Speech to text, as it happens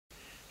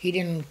He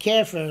didn't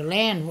care for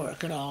land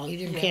work at all. He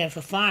didn't care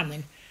for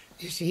farming.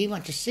 He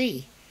went to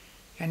sea.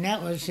 And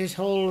that was his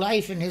whole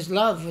life, and his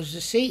love was the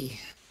sea.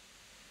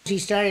 He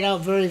started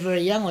out very,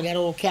 very young with that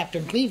old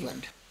Captain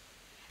Cleveland.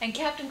 And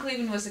Captain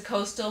Cleveland was a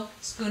coastal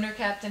schooner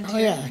captain, too? Oh,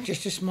 yeah,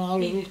 just a small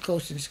little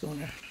coasting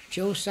schooner.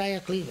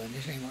 Josiah Cleveland,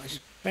 his name was.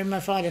 I heard my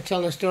father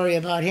tell a story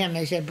about him.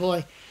 They said,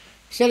 boy,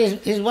 he said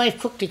his wife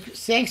cooked a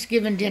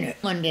Thanksgiving dinner.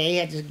 One day, he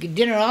had the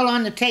dinner all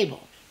on the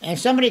table. And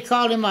somebody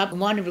called him up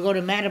and wanted him to go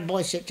to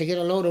Mattapoisett to get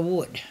a load of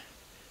wood.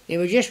 They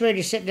were just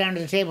ready to sit down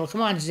to the table.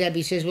 Come on, Zeb,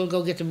 he says, we'll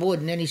go get the wood.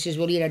 And then he says,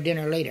 we'll eat our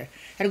dinner later.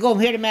 Had to go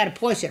from here to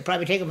Mattapoisett.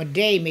 Probably take them a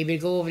day maybe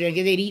to go over there and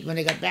they'd eat when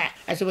they got back.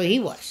 That's the way he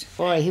was.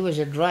 Boy, he was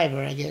a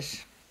driver, I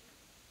guess.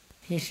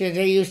 He said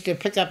they used to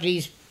pick up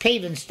these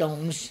paving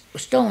stones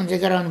they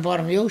got on the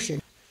bottom of the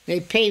ocean. They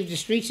paved the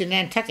streets in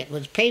Nantucket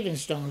with paving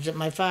stones that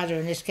my father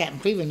and this Captain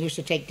Cleveland used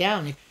to take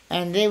down.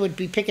 And they would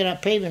be picking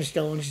up paving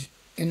stones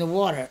in the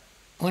water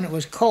when it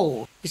was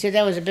cold. He said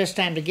that was the best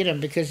time to get them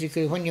because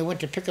when you went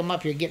to pick them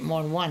up, you'd get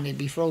more than one. They'd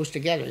be froze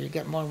together. You'd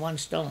get more than one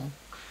stone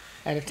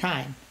at a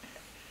time.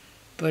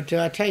 But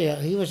I tell you,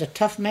 he was a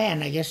tough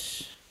man, I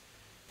guess,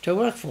 to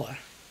work for.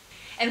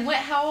 And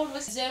how old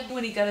was Zeb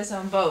when he got his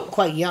own boat?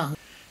 Quite young.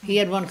 He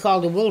had one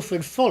called the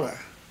Wilfred Fuller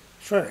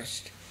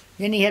first.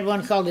 Then he had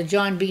one called the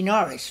John B.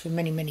 Norris for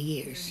many, many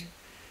years.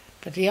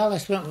 But the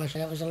eldest Wentworth,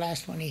 that was the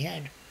last one he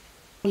had.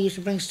 He used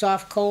to bring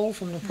soft coal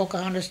from the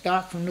Pocahontas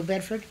dock from New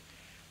Bedford.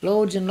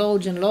 Loads and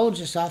loads and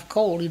loads of soft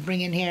coal he'd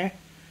bring in here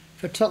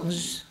for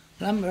Tilton's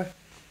lumber.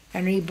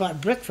 And he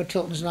bought brick for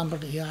Tilton's lumber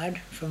yard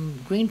from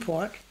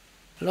Greenport.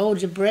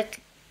 Loads of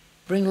brick,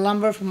 bring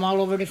lumber from all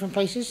over different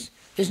places.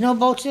 There's no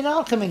boats at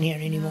all come in here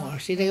anymore.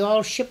 See, they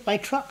all ship by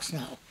trucks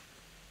now.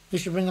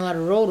 Used to bring a lot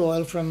of road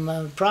oil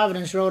from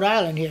Providence, Rhode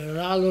Island here.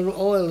 All the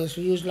oil is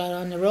used a lot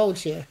on the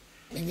roads here.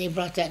 And they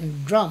brought that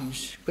in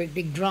drums, great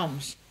big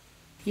drums.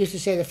 He used to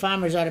say the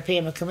farmers ought to pay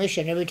him a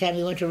commission. Every time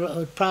he went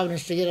to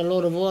Providence to get a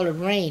load of oil, it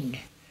rained.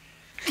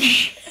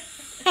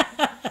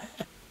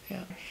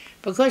 Yeah.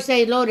 Because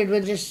they loaded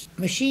with this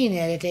machine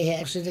there that they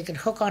had so they could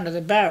hook onto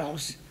the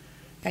barrels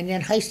and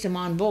then heist them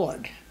on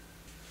board.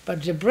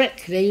 But the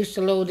brick, they used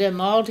to load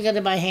them all together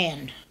by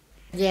hand.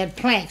 They had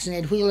planks and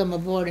they'd wheel them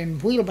aboard in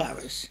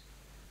wheelbarrows,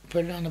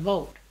 put it on the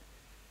boat.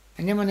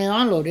 And then when they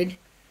unloaded,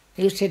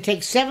 they used to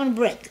take 7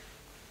 brick,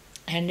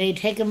 and they'd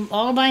take them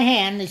all by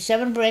hand, the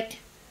 7 brick,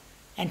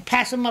 and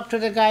pass them up to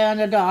the guy on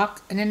the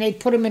dock, and then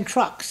they'd put them in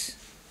trucks.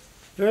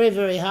 Very,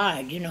 very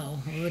hard, you know.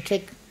 It would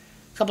take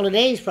a couple of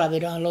days probably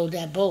to unload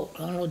that boat,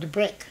 unload the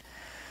brick.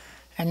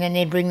 And then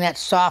they'd bring that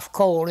soft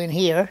coal in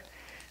here,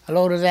 a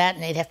load of that,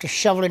 and they'd have to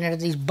shovel it into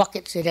these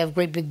buckets. They'd have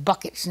great big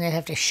buckets, and they'd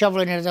have to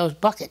shovel it into those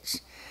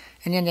buckets.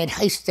 And then they'd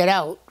heist it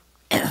out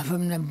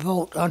from the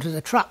boat onto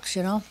the trucks,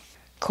 you know.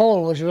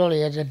 Coal was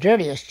really the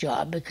dirtiest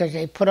job because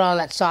they put all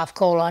that soft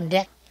coal on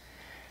deck.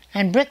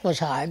 And brick was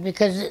hard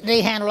because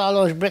they handled all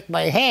those brick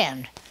by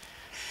hand.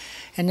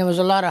 And there was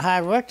a lot of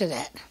hard work to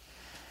that.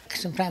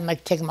 Sometimes it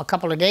might take them a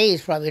couple of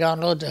days probably to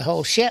unload the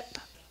whole ship.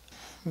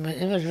 But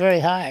it was very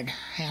hard.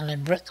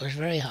 Handling brick was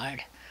very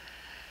hard.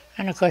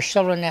 And of course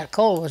shoveling that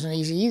coal wasn't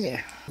easy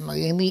either.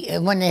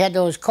 When they had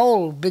those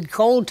big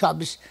coal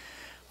tubs,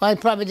 well,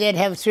 probably they'd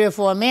have 3 or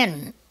 4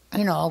 men,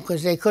 you know,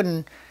 because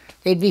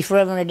they'd be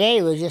forever and a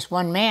day with just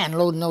one man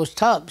loading those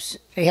tubs.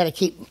 They had to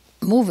keep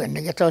moving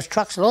to get those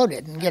trucks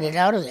loaded and get it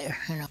out of there,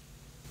 you know.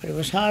 But it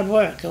was hard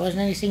work. There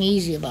wasn't anything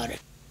easy about it.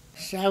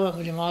 So I went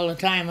with him all the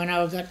time when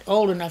I got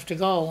old enough to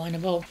go on the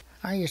boat.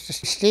 I used to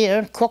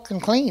steer, cook,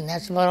 and clean.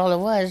 That's about all it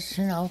was,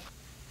 you know.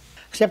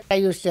 Except I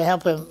used to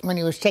help him when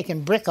he was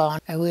taking brick on,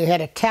 and we had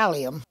to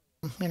tally him.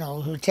 You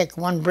know, we'd take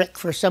 1 brick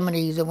for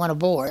somebody that went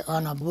aboard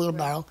on a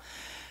wheelbarrow.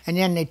 And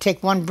then they'd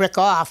take 1 brick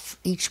off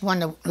each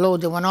one the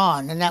load that went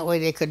on, and that way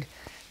they could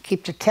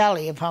keep the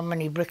tally of how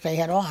many brick they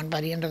had on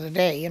by the end of the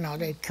day. You know,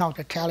 they'd count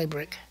the tally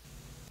brick.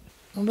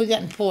 When we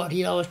got in port,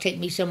 he'd always take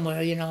me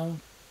somewhere, you know,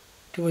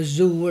 to a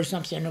zoo or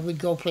something, and we'd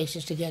go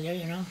places together,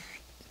 you know.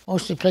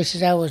 Mostly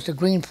places I was to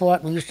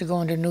Greenport. We used to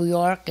go into New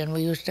York, and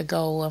we used to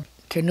go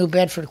to New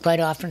Bedford quite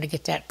often to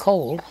get that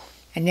coal.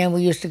 And then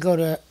we used to go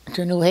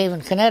to New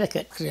Haven,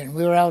 Connecticut. And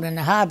we were out in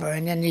the harbor,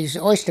 and then these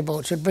oyster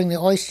boats would bring the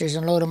oysters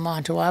and load them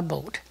onto our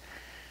boat.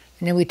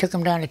 And then we took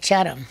them down to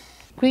Chatham.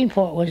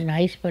 Greenport was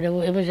nice, but it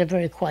was a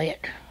very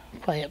quiet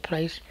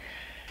place.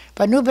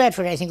 But New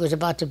Bedford, I think, was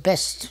about the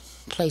best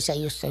place I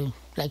used to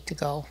like to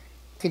go.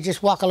 You could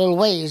just walk a little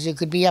ways. You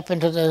could be up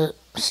into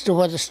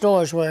where the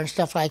stores were and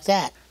stuff like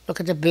that. Look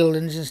at the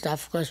buildings and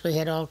stuff. Of course, we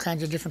had all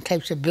kinds of different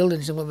types of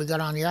buildings than what we got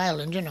on the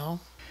island, you know.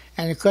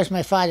 And of course,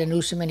 my father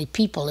knew so many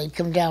people. They'd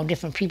come down,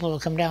 different people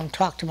would come down and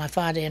talk to my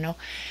father, you know.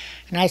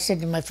 And I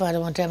said to my father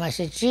one time, I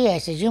said, gee,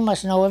 you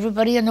must know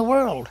everybody in the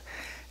world.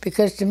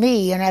 Because to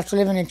me, and after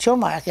living in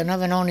Chilmark and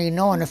having only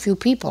known a few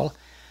people,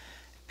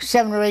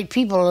 7 or 8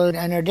 people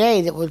in a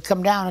day that would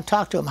come down and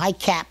talk to him, high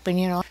cap, and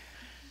you know,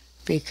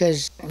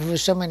 because there were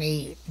so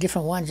many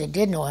different ones that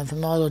did know him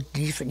from all the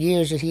different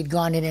years that he'd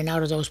gone in and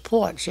out of those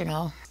ports, you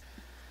know.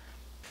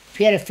 If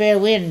he had a fair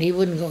wind, he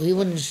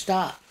wouldn't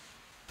stop.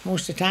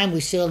 Most of the time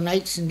we sailed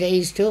nights and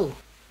days too.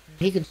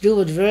 He could do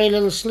with very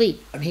little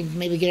sleep, and he'd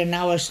maybe get an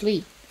hour's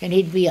sleep, and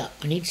he'd be up,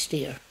 and he'd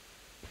steer.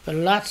 But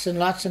lots and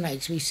lots of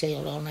nights we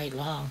sailed all night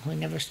long. We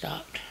never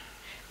stopped.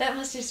 That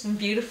must have just been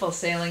beautiful,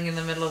 sailing in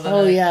the middle of the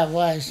Oh night. yeah, it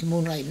was.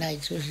 Moonlight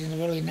nights was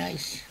really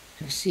nice.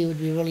 The sea would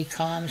be really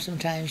calm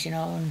sometimes,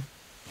 and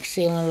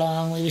sailing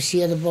along, we would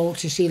see other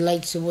boats, you see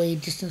lights away,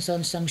 distance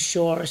on some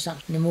shore or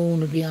something. The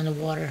moon would be on the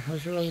water. It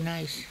was really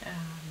nice. Oh,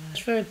 It's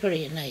very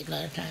pretty at night a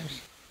lot of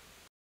times.